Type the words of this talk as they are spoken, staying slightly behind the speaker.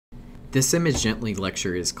This Image Gently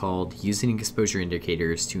lecture is called Using Exposure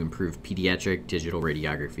Indicators to Improve Pediatric Digital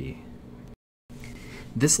Radiography.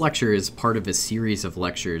 This lecture is part of a series of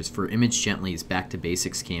lectures for Image Gently's Back to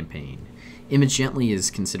Basics campaign. Image Gently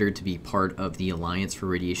is considered to be part of the Alliance for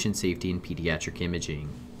Radiation Safety in Pediatric Imaging.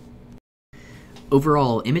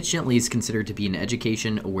 Overall, Image Gently is considered to be an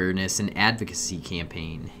education, awareness, and advocacy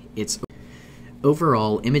campaign.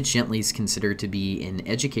 Overall, Image Gently is considered to be an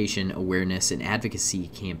education, awareness, and advocacy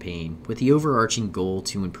campaign with the overarching goal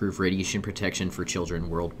to improve radiation protection for children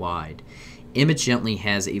worldwide. Image Gently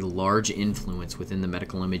has a large influence within the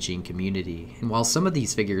medical imaging community, and while some of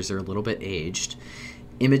these figures are a little bit aged,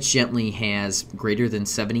 Image Gently has greater than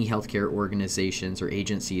 70 healthcare organizations or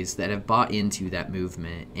agencies that have bought into that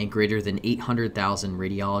movement, and greater than 800,000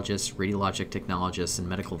 radiologists, radiologic technologists, and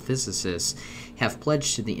medical physicists have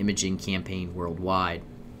pledged to the imaging campaign worldwide.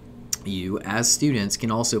 You, as students, can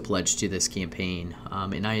also pledge to this campaign,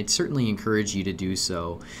 and I certainly encourage you to do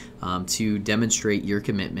so to demonstrate your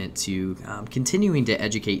commitment to continuing to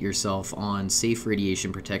educate yourself on safe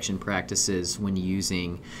radiation protection practices when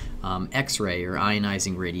using X-ray or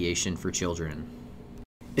ionizing radiation for children.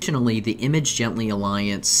 Additionally, the Image Gently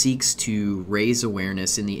Alliance seeks to raise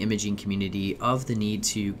awareness in the imaging community of the need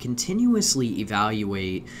to continuously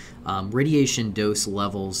evaluate radiation dose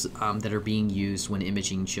levels that are being used when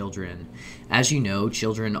imaging children. As you know,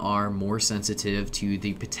 children are more sensitive to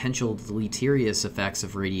the potential deleterious effects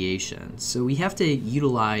of radiation, so we have to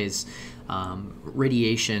utilize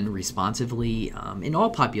radiation responsively in all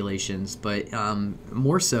populations, but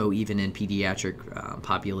more so even in pediatric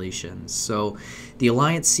populations. So the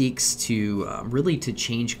Alliance seeks to really to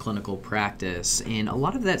change clinical practice, and a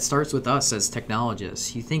lot of that starts with us as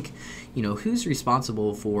technologists. You think, who's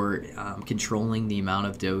responsible for controlling the amount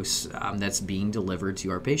of dose that's being delivered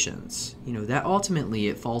to our patients? That ultimately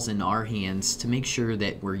it falls in our hands to make sure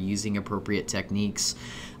that we're using appropriate techniques,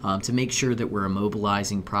 to make sure that we're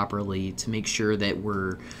immobilizing properly, to make sure that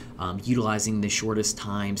we're utilizing the shortest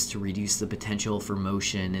times to reduce the potential for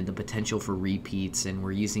motion and the potential for repeats, and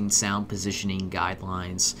we're using sound positioning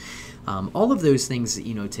guidelines. All of those things,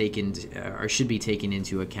 should be taken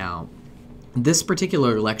into account. This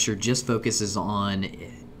particular lecture just focuses on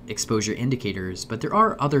exposure indicators, but there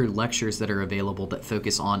are other lectures that are available that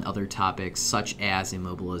focus on other topics such as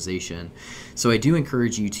immobilization. So I do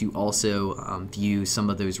encourage you to also view some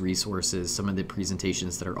of those resources, some of the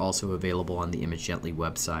presentations that are also available on the Image Gently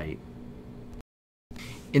website.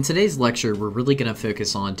 In today's lecture, we're really going to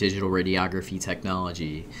focus on digital radiography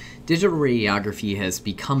technology. Digital radiography has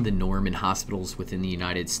become the norm in hospitals within the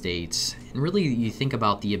United States. And really, you think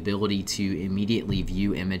about the ability to immediately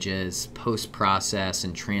view images, post-process,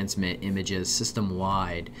 and transmit images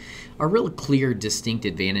system-wide are real clear, distinct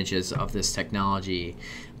advantages of this technology.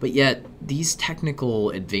 But yet, these technical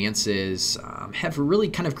advances have really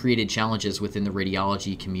kind of created challenges within the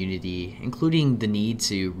radiology community, including the need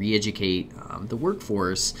to re-educate the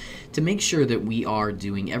workforce to make sure that we are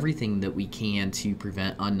doing everything that we can to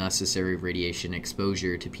prevent unnecessary radiation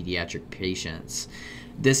exposure to pediatric patients.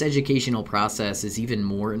 This educational process is even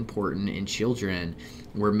more important in children,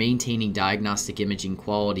 where maintaining diagnostic imaging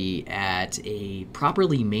quality at a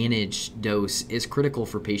properly managed dose is critical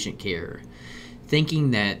for patient care.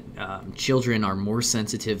 Thinking that children are more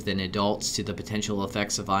sensitive than adults to the potential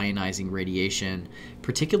effects of ionizing radiation,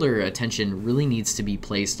 particular attention really needs to be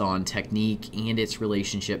placed on technique and its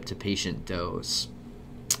relationship to patient dose.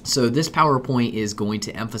 So this PowerPoint is going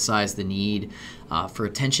to emphasize the need for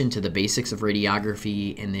attention to the basics of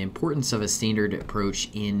radiography and the importance of a standard approach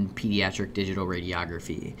in pediatric digital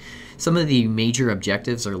radiography. Some of the major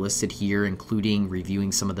objectives are listed here, including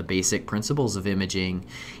reviewing some of the basic principles of imaging,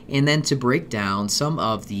 and then to break down some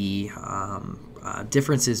of the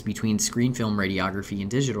differences between screen film radiography and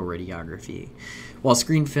digital radiography. While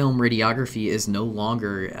screen film radiography is no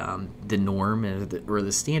longer the norm or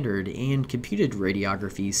the standard, and computed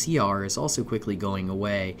radiography, CR, is also quickly going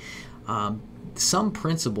away, some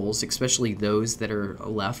principles, especially those that are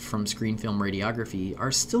left from screen film radiography,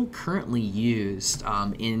 are still currently used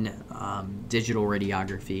in digital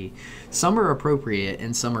radiography. Some are appropriate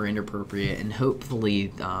and some are inappropriate, and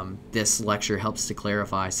hopefully this lecture helps to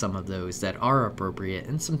clarify some of those that are appropriate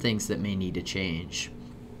and some things that may need to change.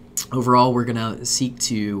 Overall, we're going to seek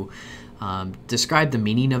to describe the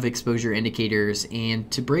meaning of exposure indicators and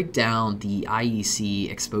to break down the IEC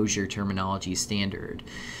exposure terminology standard.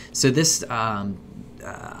 So this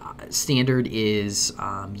standard is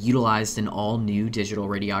utilized in all new digital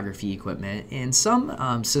radiography equipment, and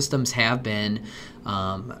some systems have been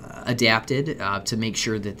adapted to make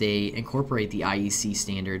sure that they incorporate the IEC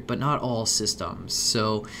standard, but not all systems.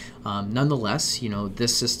 So nonetheless,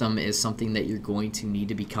 this system is something that you're going to need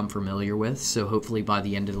to become familiar with. So hopefully by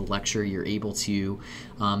the end of the lecture, you're able to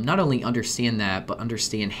not only understand that, but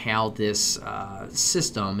understand how this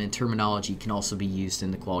system and terminology can also be used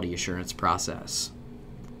in the quality assurance process.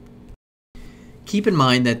 Keep in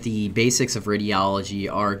mind that the basics of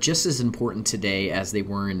radiology are just as important today as they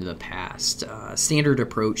were in the past. Standard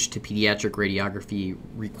approach to pediatric radiography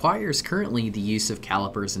requires currently the use of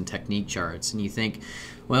calipers and technique charts. And you think,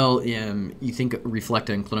 well, reflect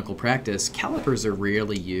on clinical practice, calipers are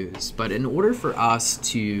rarely used. But in order for us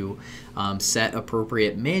to set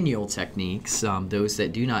appropriate manual techniques, those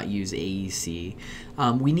that do not use AEC,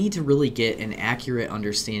 we need to really get an accurate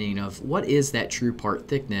understanding of what is that true part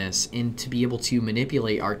thickness and to be able to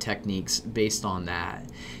manipulate our techniques based on that.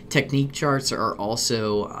 Technique charts are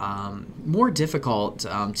also more difficult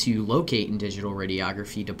to locate in digital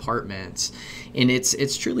radiography departments, and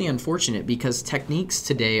it's truly unfortunate because techniques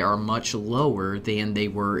today are much lower than they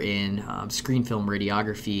were in screen film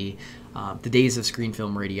radiography, the days of screen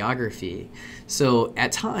film radiography. So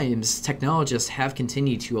at times, technologists have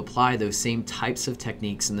continued to apply those same types of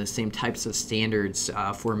techniques and the same types of standards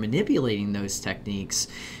for manipulating those techniques,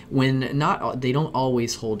 when they don't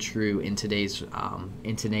always hold true in today's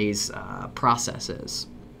processes.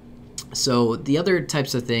 So the other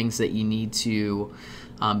types of things that you need to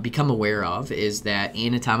become aware of is that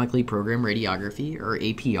anatomically programmed radiography, or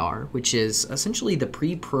APR, which is essentially the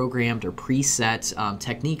pre-programmed or preset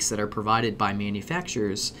techniques that are provided by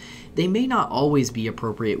manufacturers, they may not always be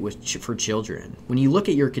appropriate for children. When you look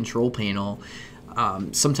at your control panel,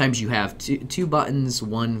 sometimes you have two buttons,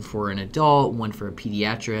 one for an adult, one for a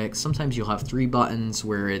pediatric. Sometimes you'll have 3 buttons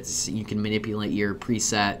where you can manipulate your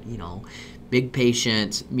preset, big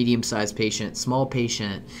patient, medium-sized patient, small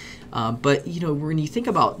patient. But when you think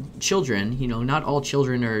about children, not all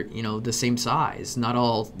children are the same size. Not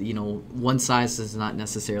all one size does not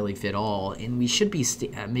necessarily fit all, and we should be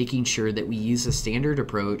making sure that we use a standard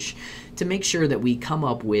approach to make sure that we come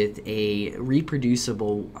up with a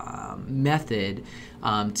reproducible method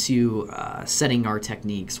to setting our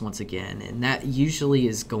techniques once again, and that usually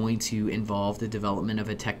is going to involve the development of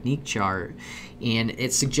a technique chart. And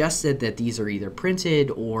it's suggested that these are either printed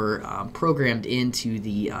or programmed into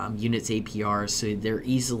the unit's APR, so they're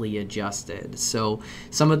easily adjusted. So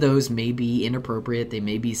some of those may be inappropriate, they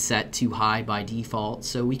may be set too high by default,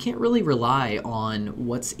 so we can't really rely on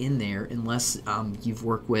what's in there unless you've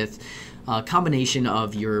worked with a combination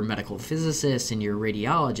of your medical physicist and your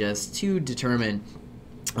radiologist to determine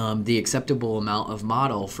the acceptable amount of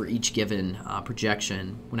model for each given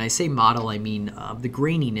projection. When I say model, I mean the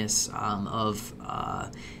graininess of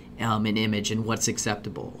an image and what's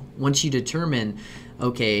acceptable. Once you determine,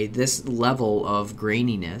 okay, this level of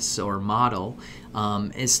graininess or model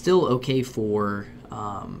is still okay for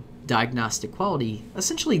diagnostic quality,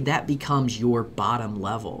 essentially that becomes your bottom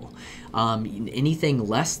level. Anything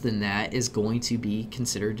less than that is going to be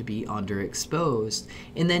considered to be underexposed,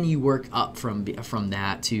 and then you work up from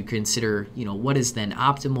that to consider what is then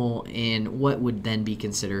optimal and what would then be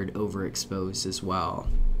considered overexposed as well.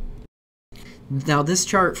 Now this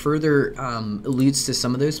chart further alludes to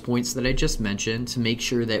some of those points that I just mentioned to make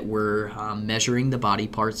sure that we're measuring the body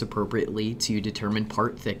parts appropriately to determine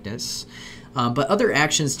part thickness. But other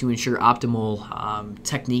actions to ensure optimal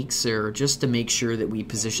techniques are just to make sure that we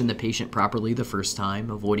position the patient properly the first time,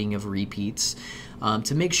 avoiding of repeats,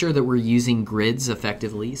 to make sure that we're using grids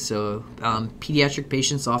effectively. So pediatric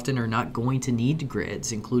patients often are not going to need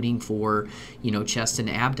grids, including for chest and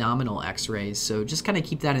abdominal x-rays. So just kind of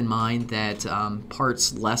keep that in mind, that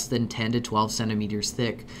parts less than 10 to 12 centimeters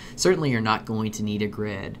thick certainly are not going to need a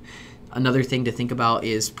grid. Another thing to think about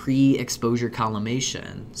is pre-exposure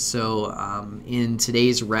collimation. So in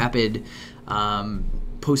today's rapid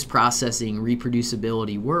post-processing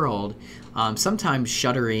reproducibility world, sometimes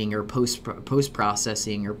shuttering or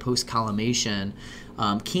post-processing or post-collimation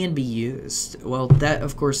can be used. Well, that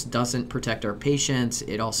of course doesn't protect our patients.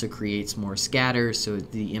 It also creates more scatter, so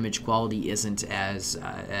the image quality isn't as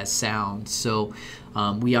sound. So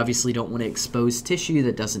we obviously don't want to expose tissue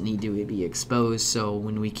that doesn't need to be exposed. So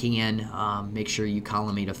when we can, make sure you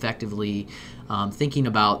collimate effectively, thinking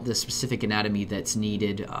about the specific anatomy that's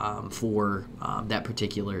needed for that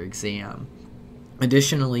particular exam.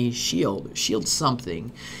 Additionally, shield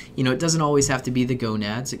something. It doesn't always have to be the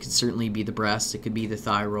gonads. It could certainly be the breast. It could be the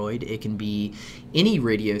thyroid. It can be any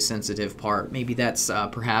radiosensitive part. Maybe that's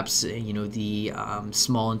perhaps the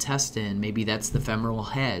small intestine. Maybe that's the femoral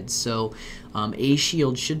head. So a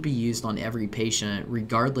shield should be used on every patient,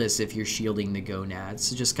 regardless if you're shielding the gonads.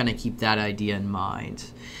 So just kind of keep that idea in mind.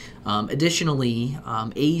 Additionally,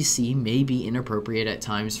 AEC may be inappropriate at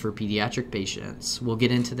times for pediatric patients. We'll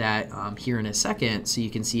get into that here in a second, so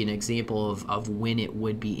you can see an example of when it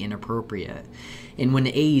would be inappropriate. And when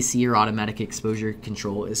AEC, or automatic exposure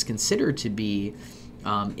control, is considered to be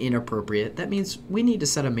inappropriate, that means we need to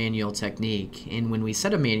set a manual technique. And when we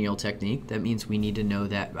set a manual technique, that means we need to know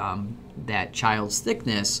that that child's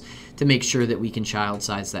thickness to make sure that we can child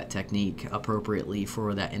size that technique appropriately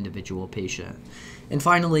for that individual patient. And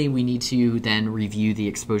finally, we need to then review the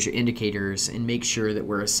exposure indicators and make sure that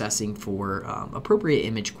we're assessing for appropriate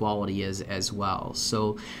image quality as well.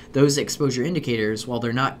 So those exposure indicators, while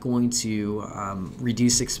they're not going to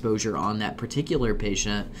reduce exposure on that particular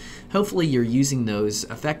patient, hopefully you're using those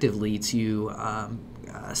effectively to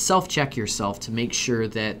self-check yourself to make sure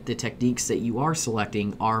that the techniques that you are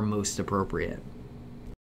selecting are most appropriate.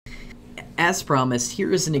 As promised,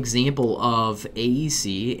 here is an example of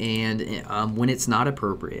AEC and when it's not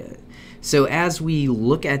appropriate. So as we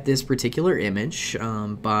look at this particular image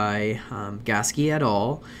by Gasky et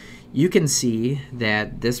al., you can see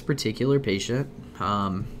that this particular patient,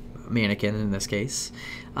 mannequin in this case,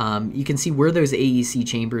 you can see where those AEC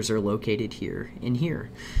chambers are located here and here.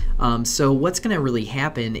 So what's going to really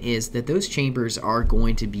happen is that those chambers are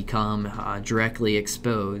going to become directly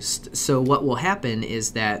exposed. So what will happen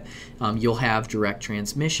is that you'll have direct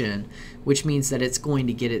transmission, which means that it's going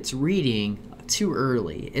to get its reading too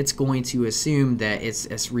early. It's going to assume that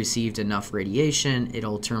it's received enough radiation,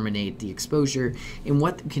 it'll terminate the exposure, and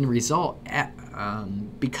what can result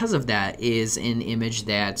because of that is an image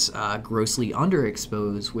that's grossly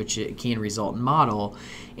underexposed, which it can result in model,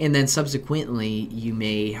 and then subsequently you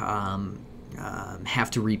may have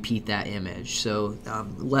to repeat that image. So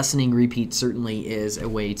lessening repeat certainly is a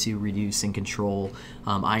way to reduce and control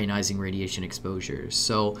ionizing radiation exposures.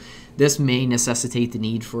 So this may necessitate the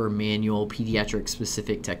need for manual pediatric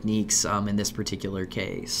specific techniques in this particular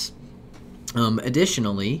case.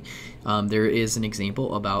 Additionally, there is an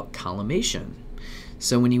example about collimation.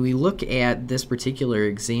 So when we look at this particular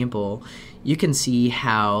example, you can see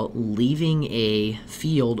how leaving a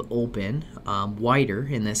field open, wider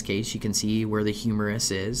in this case, you can see where the humerus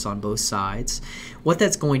is on both sides. What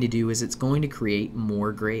that's going to do is it's going to create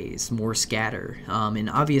more grays, more scatter. And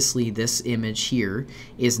obviously this image here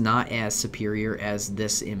is not as superior as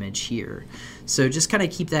this image here. So just kind of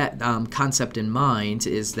keep that concept in mind,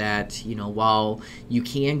 is that, while you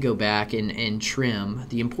can go back and trim,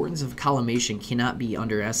 the importance of collimation cannot be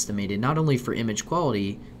underestimated, not only for image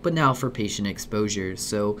quality, but now for patient exposure.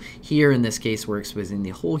 So here in this case, we're exposing the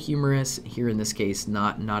whole humerus. Here in this case,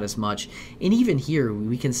 not as much. And even here,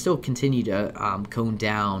 we can still continue to cone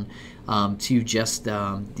down to just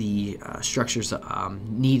the structures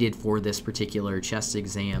needed for this particular chest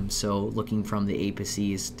exam. So looking from the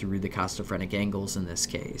apices through the costophrenic angles in this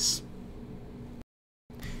case.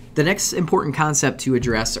 The next important concept to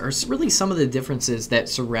address are really some of the differences that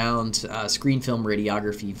surround screen film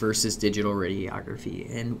radiography versus digital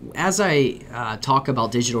radiography. And as I talk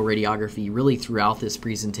about digital radiography really throughout this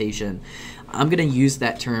presentation, I'm going to use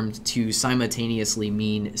that term to simultaneously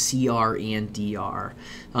mean CR and DR.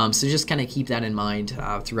 So just kind of keep that in mind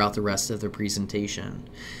throughout the rest of the presentation.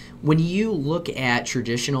 When you look at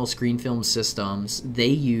traditional screen film systems, they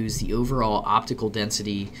use the overall optical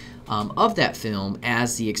density of that film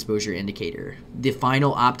as the exposure indicator. The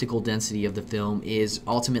final optical density of the film is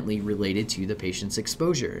ultimately related to the patient's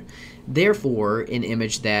exposure. Therefore, an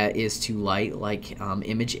image that is too light, like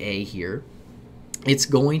image A here, it's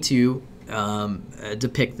going to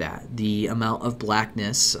depict that. The amount of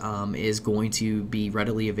blackness is going to be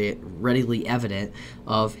readily evident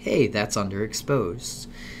of, hey, that's underexposed.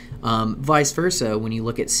 Vice versa, when you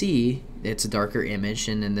look at C, it's a darker image,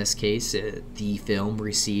 and in this case, the film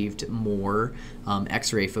received more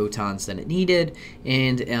X-ray photons than it needed,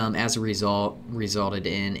 and as a result, resulted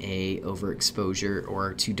in a overexposure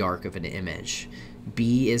or too dark of an image.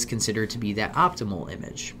 B is considered to be that optimal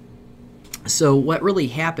image. So what really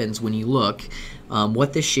happens when you look,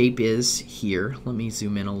 what the shape is here, let me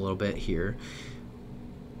zoom in a little bit here,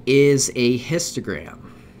 is a histogram.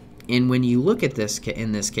 And when you look at this,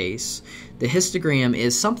 in this case, the histogram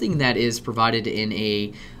is something that is provided in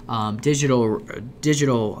a digital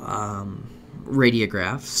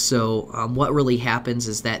radiograph. So what really happens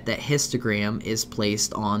is that that histogram is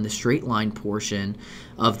placed on the straight line portion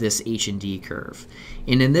of this H&D curve.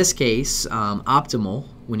 And in this case, optimal,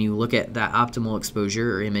 when you look at that optimal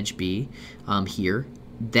exposure or image B here,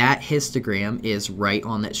 that histogram is right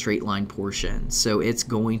on that straight line portion. So it's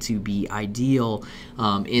going to be ideal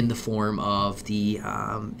in the form of the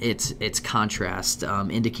its contrast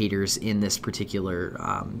indicators in this particular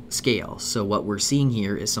scale. So what we're seeing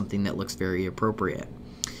here is something that looks very appropriate.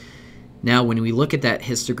 Now when we look at that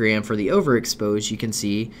histogram for the overexposed, you can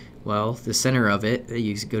see, well, the center of it,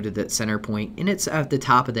 you go to that center point, and it's at the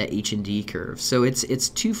top of that H&D curve. So it's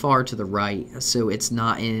too far to the right, so it's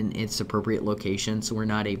not in its appropriate location, so we're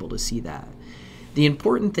not able to see that. The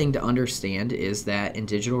important thing to understand is that in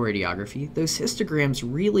digital radiography, those histograms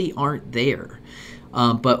really aren't there.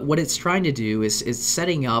 But what it's trying to do is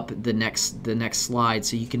setting up the next slide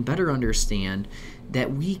so you can better understand that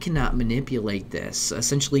we cannot manipulate this.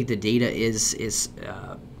 Essentially, the data is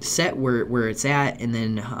set where it's at, and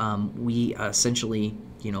then we essentially,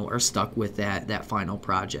 are stuck with that final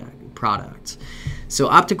product. So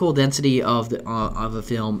optical density of a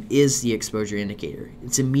film is the exposure indicator.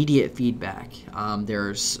 It's immediate feedback.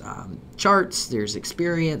 There's charts, there's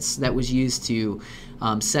experience that was used to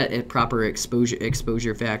set at proper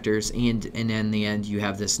exposure factors, and in the end you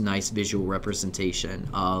have this nice visual representation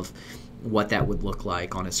of what that would look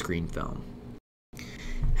like on a screen film.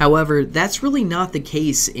 However, that's really not the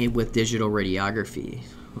case with digital radiography.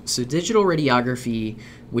 So digital radiography,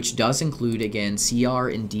 which does include, again, CR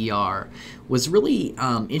and DR, was really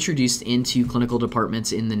introduced into clinical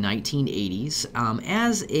departments in the 1980s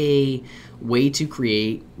as a way to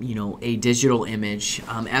create, a digital image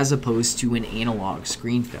as opposed to an analog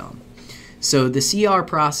screen film. So the CR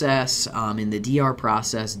process and the DR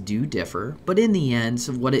process do differ, but in the end,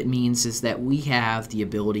 what it means is that we have the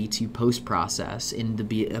ability to post-process and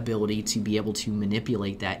the ability to be able to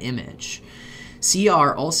manipulate that image.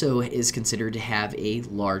 CR also is considered to have a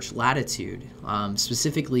large latitude.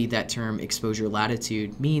 Specifically, that term exposure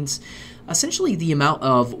latitude means essentially the amount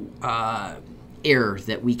of error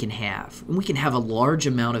that we can have. And we can have a large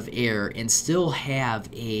amount of error and still have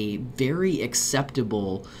a very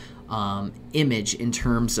acceptable image in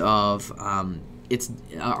terms of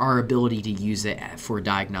our ability to use it for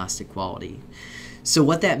diagnostic quality. So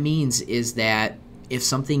what that means is that if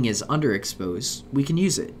something is underexposed, we can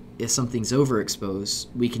use it. If something's overexposed,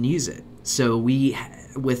 we can use it. So we,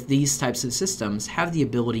 with these types of systems, have the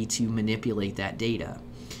ability to manipulate that data.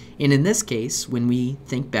 And in this case, when we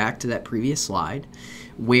think back to that previous slide,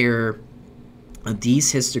 where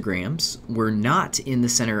these histograms were not in the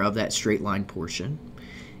center of that straight line portion,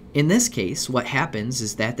 in this case, what happens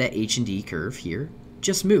is that H&D curve here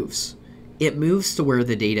just moves. It moves to where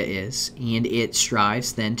the data is, and it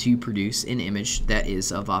strives then to produce an image that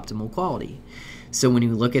is of optimal quality. So when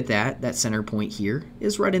you look at that center point here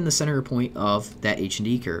is right in the center point of that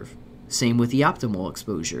H&D curve. Same with the optimal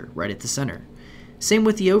exposure, right at the center. Same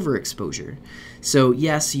with the overexposure. So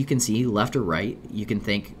yes, you can see left or right. You can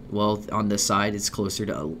think, well, on this side it's closer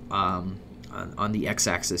to, on the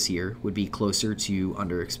x-axis here would be closer to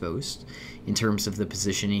underexposed in terms of the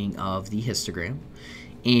positioning of the histogram.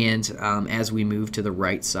 And as we move to the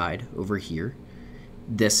right side over here,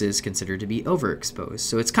 this is considered to be overexposed.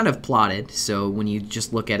 So it's kind of plotted. So when you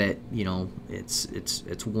just look at it,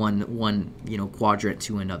 it's one quadrant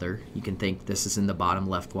to another. You can think this is in the bottom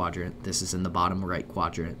left quadrant, this is in the bottom right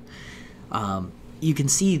quadrant. You can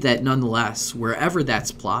see that nonetheless, wherever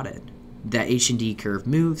that's plotted, that H&D curve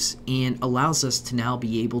moves and allows us to now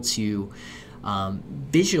be able to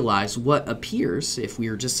visualize what appears, if we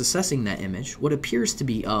are just assessing that image, what appears to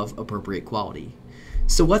be of appropriate quality.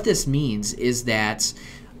 So what this means is that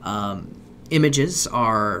images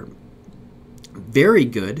are very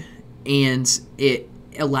good, and it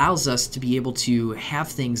allows us to be able to have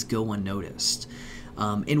things go unnoticed.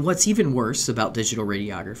 And what's even worse about digital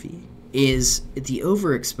radiography is the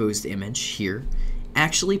overexposed image here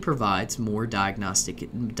actually provides more diagnostic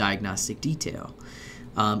detail.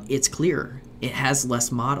 It's clearer, it has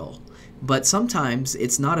less model, but sometimes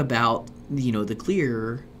it's not about the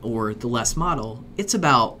clearer or the less model. It's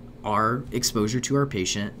about our exposure to our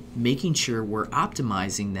patient, making sure we're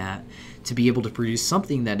optimizing that to be able to produce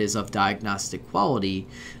something that is of diagnostic quality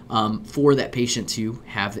for that patient to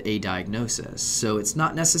have a diagnosis. So it's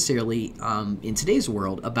not necessarily in today's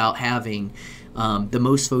world about having the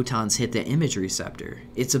most photons hit the image receptor.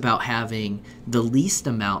 It's about having the least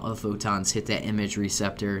amount of photons hit that image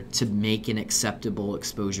receptor to make an acceptable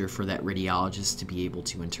exposure for that radiologist to be able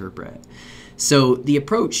to interpret. So the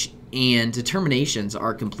approach and determinations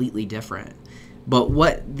are completely different. But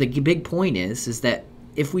what the big point is that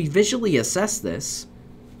if we visually assess this,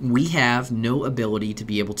 we have no ability to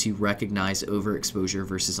be able to recognize overexposure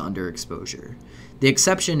versus underexposure. The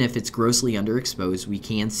exception, if it's grossly underexposed, we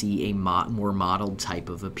can see a more mottled type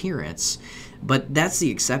of appearance, but that's the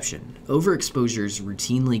exception. Overexposures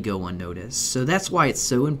routinely go unnoticed, so that's why it's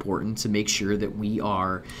so important to make sure that we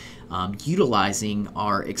are utilizing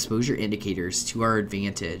our exposure indicators to our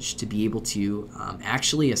advantage to be able to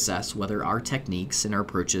actually assess whether our techniques and our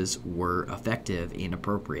approaches were effective and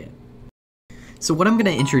appropriate. So what I'm going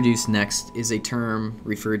to introduce next is a term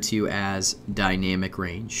referred to as dynamic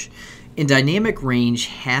range. And dynamic range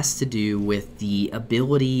has to do with the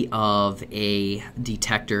ability of a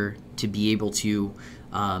detector to be able to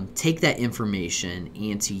take that information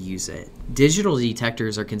and to use it. Digital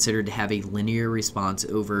detectors are considered to have a linear response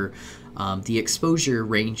over the exposure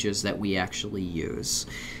ranges that we actually use.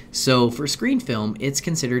 So for screen film, it's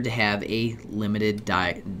considered to have a limited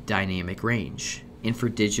dynamic range. And for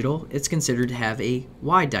digital, it's considered to have a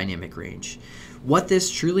wide dynamic range. What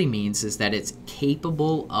this truly means is that it's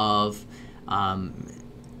capable of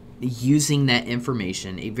using that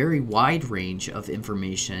information, a very wide range of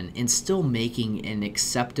information, and still making an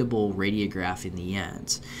acceptable radiograph in the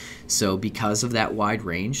end. So because of that wide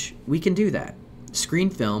range, we can do that.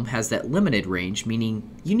 Screen film has that limited range, meaning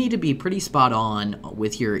you need to be pretty spot on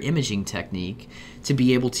with your imaging technique to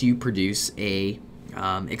be able to produce a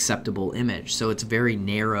acceptable image. So it's very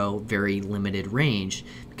narrow, very limited range,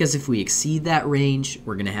 because if we exceed that range,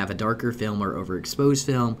 we're going to have a darker film or overexposed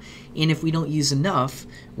film, and if we don't use enough,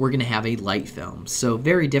 we're going to have a light film. So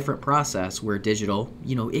very different process, where digital,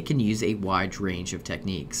 it can use a wide range of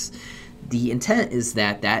techniques. The intent is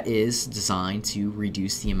that that is designed to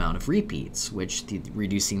reduce the amount of repeats, which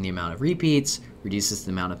reducing the amount of repeats reduces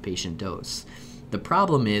the amount of patient dose. The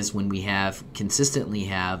problem is when we consistently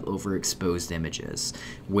have overexposed images,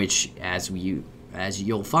 which as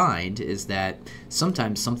you'll find is that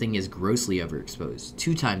sometimes something is grossly overexposed,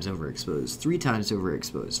 2 times overexposed, 3 times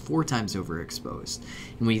overexposed, 4 times overexposed.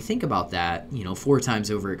 And when you think about that, 4 times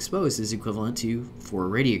overexposed is equivalent to 4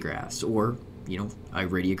 radiographs, or a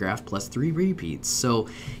radiograph plus 3 repeats. So,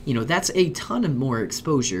 that's a ton of more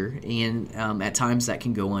exposure, and at times that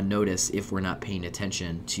can go unnoticed if we're not paying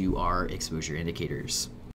attention to our exposure indicators.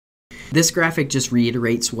 This graphic just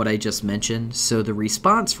reiterates what I just mentioned. So the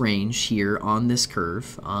response range here on this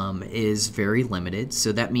curve is very limited.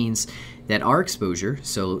 So that means that our exposure,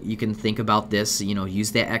 so you can think about this,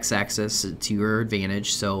 use the x-axis to your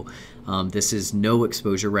advantage. So this is no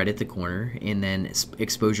exposure right at the corner, and then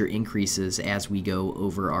exposure increases as we go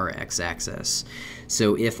over our x-axis.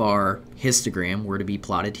 So if our histogram were to be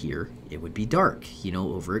plotted here, it would be dark,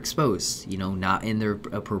 overexposed, not in the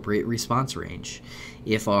appropriate response range.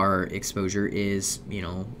 If our exposure is,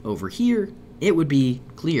 over here, it would be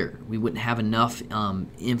clear. We wouldn't have enough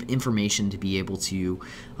information to be able to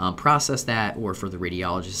process that, or for the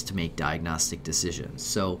radiologist to make diagnostic decisions.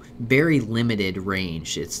 So very limited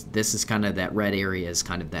range. This is kind of that red area is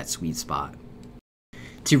kind of that sweet spot.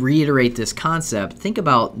 To reiterate this concept, think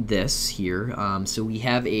about this here. So we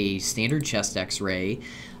have a standard chest x-ray,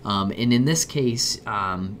 and in this case,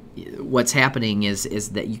 what's happening is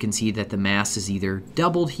that you can see that the mass is either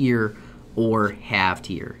doubled here or halved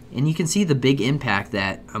here. And you can see the big impact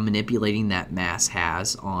that manipulating that mass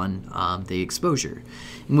has on the exposure.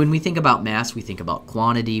 And when we think about mass, we think about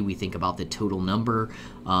quantity, we think about the total number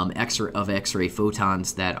of X-ray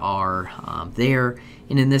photons that are there.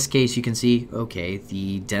 And in this case, you can see, okay,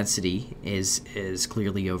 the density is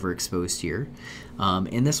clearly overexposed here.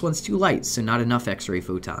 And this one's too light, so not enough X-ray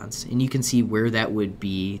photons. And you can see where that would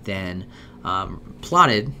be then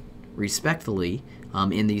plotted respectfully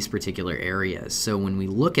in these particular areas. So when we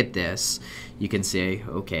look at this, you can say,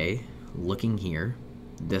 okay, looking here,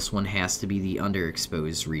 this one has to be the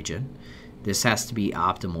underexposed region. This has to be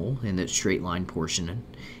optimal in the straight line portion,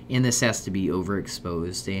 and this has to be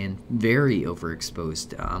overexposed and very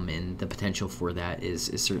overexposed, and the potential for that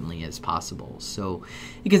is certainly as possible. So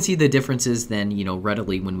you can see the differences then,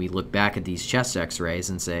 readily when we look back at these chest x-rays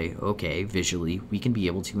and say, okay, visually we can be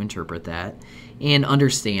able to interpret that and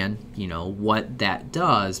understand, what that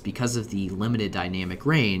does because of the limited dynamic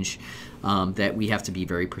range, that we have to be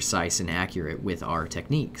very precise and accurate with our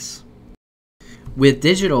techniques. With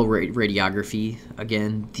digital radiography,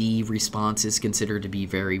 again, the response is considered to be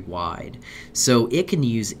very wide. So it can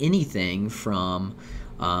use anything from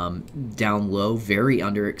down low, very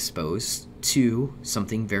underexposed, to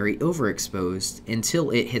something very overexposed until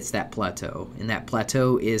it hits that plateau. And that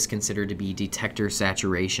plateau is considered to be detector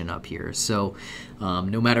saturation up here. So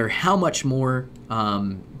no matter how much more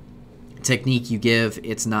technique you give,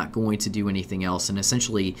 it's not going to do anything else. And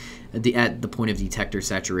essentially, at the point of detector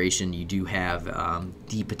saturation, you do have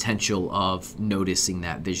the potential of noticing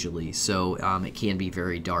that visually. So it can be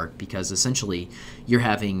very dark because essentially you're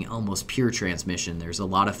having almost pure transmission. There's a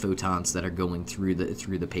lot of photons that are going through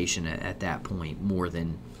the patient at that point, more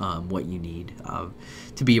than what you need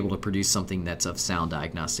to be able to produce something that's of sound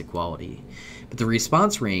diagnostic quality. But the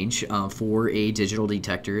response range for a digital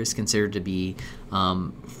detector is considered to be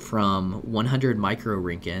from 100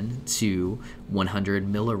 microrinkin to 100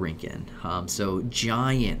 millirinkin. So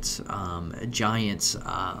giant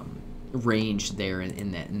range there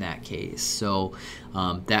in that case. So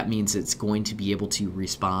that means it's going to be able to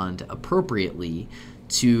respond appropriately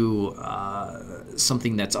to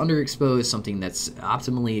something that's underexposed, something that's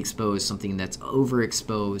optimally exposed, something that's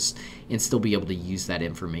overexposed, and still be able to use that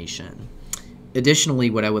information. Additionally,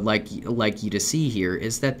 what I would like you to see here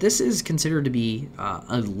is that this is considered to be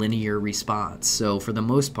a linear response. So for the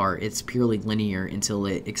most part, it's purely linear until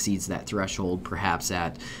it exceeds that threshold, perhaps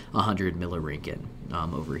at 100 millirinkin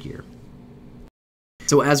over here.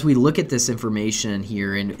 So as we look at this information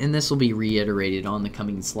here, and this will be reiterated on the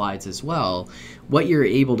coming slides as well, what you're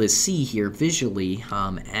able to see here visually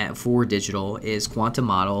for digital is quantum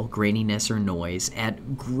model, graininess, or noise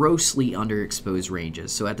at grossly underexposed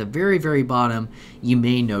ranges. So at the very, very bottom, you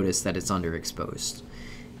may notice that it's underexposed.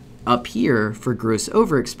 Up here for gross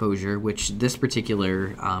overexposure, which this particular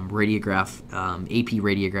radiograph, AP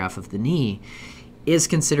radiograph of the knee, is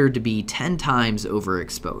considered to be 10 times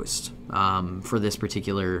overexposed for this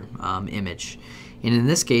particular image. And in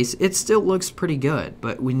this case, it still looks pretty good.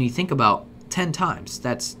 But when you think about 10 times,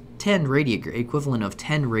 that's 10 equivalent of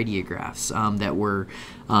 10 radiographs that were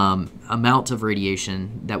amount of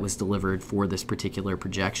radiation that was delivered for this particular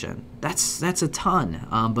projection. That's a ton,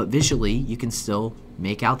 but visually you can still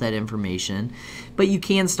make out that information, but you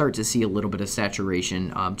can start to see a little bit of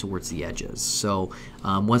saturation towards the edges. So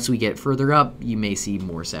once we get further up, you may see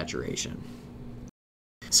more saturation.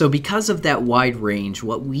 So because of that wide range,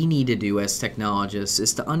 what we need to do as technologists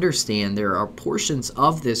is to understand there are portions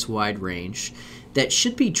of this wide range that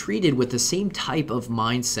should be treated with the same type of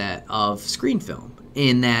mindset of screen film,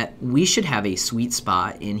 in that we should have a sweet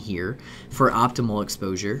spot in here for optimal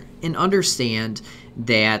exposure and understand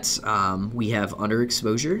that we have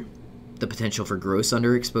underexposure, the potential for gross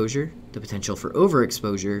underexposure, the potential for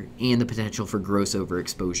overexposure, and the potential for gross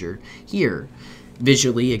overexposure here.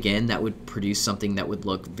 Visually, again, that would produce something that would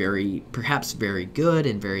look perhaps very good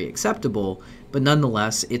and very acceptable, but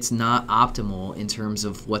nonetheless, it's not optimal in terms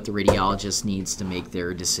of what the radiologist needs to make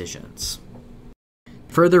their decisions.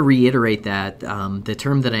 Further reiterate that the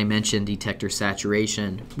term that I mentioned, detector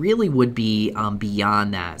saturation, really would be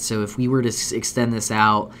beyond that. So if we were to extend this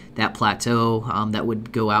out, that plateau that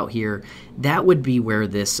would go out here, that would be where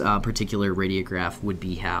this particular radiograph would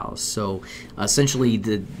be housed. So essentially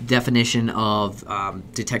the definition of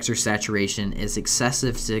detector saturation is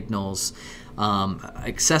excessive signals,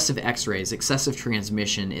 excessive x-rays, excessive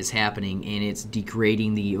transmission is happening, and it's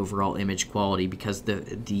degrading the overall image quality because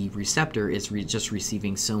the receptor is just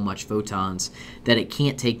receiving so much photons that it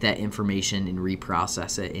can't take that information and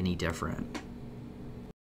reprocess it any different.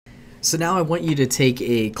 So now I want you to take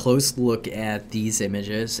a close look at these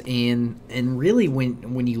images, and really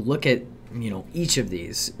when you look at each of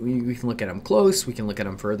these, we can look at them close, we can look at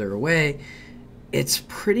them further away. It's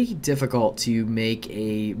pretty difficult to make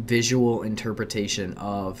a visual interpretation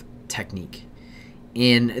of technique.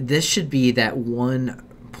 And this should be that one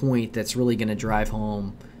point that's really going to drive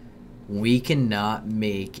home we cannot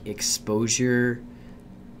make exposure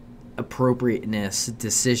appropriateness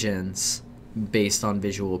decisions based on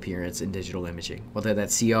visual appearance in digital imaging, whether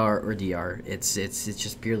that's CR or DR. It's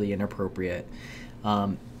just purely inappropriate.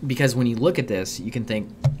 Because when you look at this, you can think,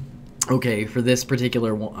 okay, for this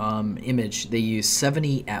particular image, they use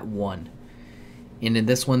 70 at 1. And in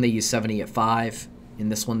this one, they use 70 at 5. In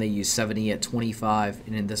this one, they use 70 at 25.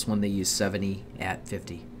 And in this one, they use 70 at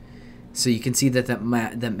 50. So you can see that that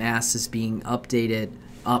mass is being upped,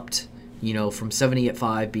 from 70 at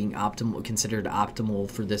 5 being considered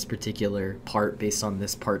optimal for this particular part based on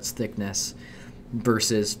this part's thickness,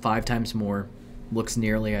 versus 5 times more looks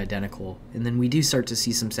nearly identical. And then we do start to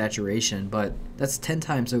see some saturation, but that's 10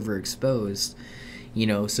 times overexposed,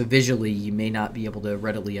 so visually you may not be able to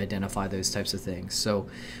readily identify those types of things. So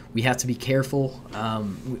we have to be careful.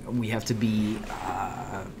 We have to be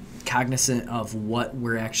cognizant of what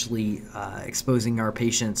we're actually exposing our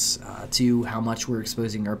patients to, how much we're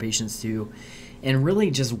exposing our patients to, and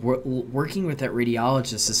really just working with that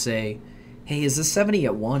radiologist to say, hey, is this 70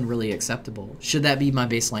 at 1 really acceptable? Should that be my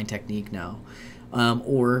baseline technique now?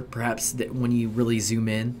 Or perhaps that when you really zoom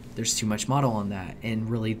in, there's too much model on that, and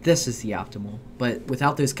really this is the optimal. But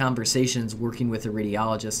without those conversations, working with a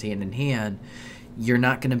radiologist hand in hand, you're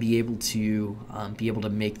not going to be able to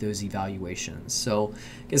make those evaluations. So,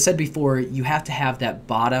 like I said before, you have to have that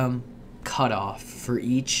bottom cutoff for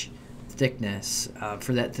each thickness,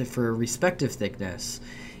 for a respective thickness,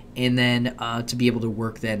 and then to be able to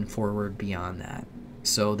work then forward beyond that.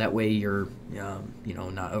 So that way you're,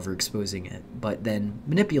 not overexposing it, but then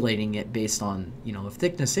manipulating it based on, if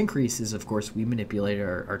thickness increases, of course, we manipulate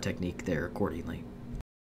our technique there accordingly.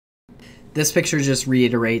 This picture just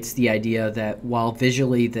reiterates the idea that while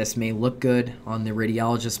visually this may look good on the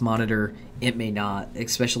radiologist monitor, it may not,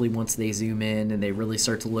 especially once they zoom in and they really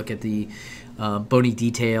start to look at the bony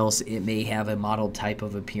details. It may have a modeled type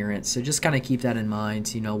of appearance. So just kind of keep that in mind.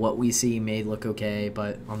 What we see may look okay,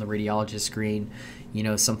 but on the radiologist screen,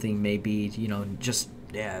 something may be, just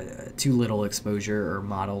too little exposure or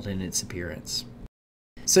modeled in its appearance.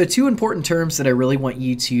 So 2 important terms that I really want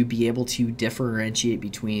you to be able to differentiate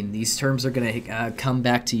between. These terms are going to come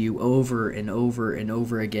back to you over and over and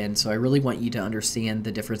over again. So I really want you to understand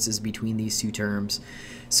the differences between these 2 terms.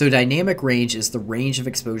 So dynamic range is the range of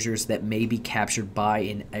exposures that may be captured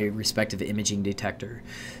by a respective imaging detector.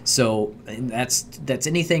 So that's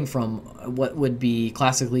anything from what would be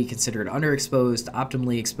classically considered underexposed,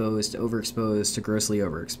 optimally exposed, overexposed, to grossly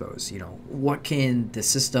overexposed. What can the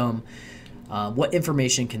system what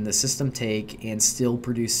information can the system take and still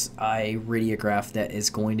produce a radiograph that is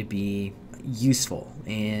going to be useful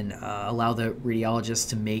and allow the radiologist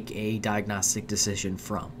to make a diagnostic decision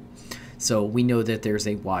from? So we know that there's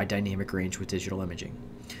a wide dynamic range with digital imaging.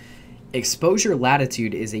 Exposure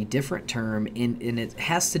latitude is a different term, and it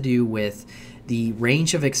has to do with the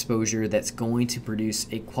range of exposure that's going to produce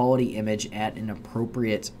a quality image at an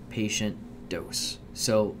appropriate patient dose.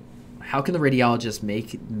 So how can the radiologist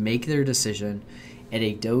make their decision at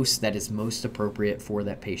a dose that is most appropriate for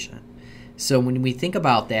that patient? So when we think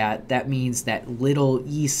about that, that means that little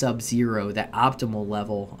e sub 0, that optimal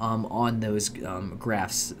level on those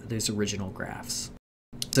graphs, those original graphs.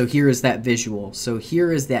 So here is that visual. So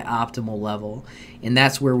here is that optimal level, and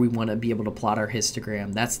that's where we want to be able to plot our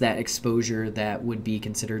histogram. That's that exposure that would be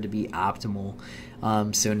considered to be optimal.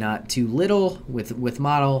 So not too little with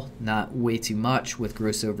model, not way too much with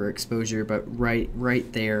gross overexposure, but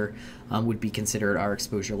right there would be considered our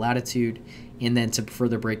exposure latitude. And then to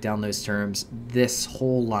further break down those terms, this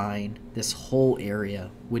whole line, this whole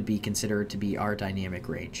area would be considered to be our dynamic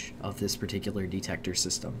range of this particular detector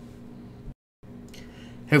system.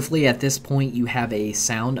 Hopefully at this point you have a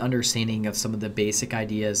sound understanding of some of the basic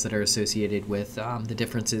ideas that are associated with the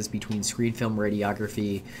differences between screen film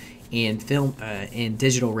radiography and and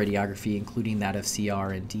digital radiography, including that of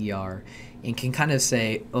CR and DR, and can kind of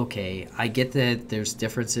say, okay, I get that there's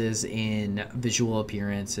differences in visual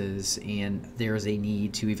appearances and there's a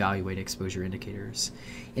need to evaluate exposure indicators.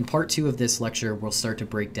 In part 2 of this lecture, we'll start to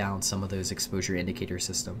break down some of those exposure indicator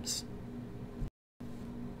systems.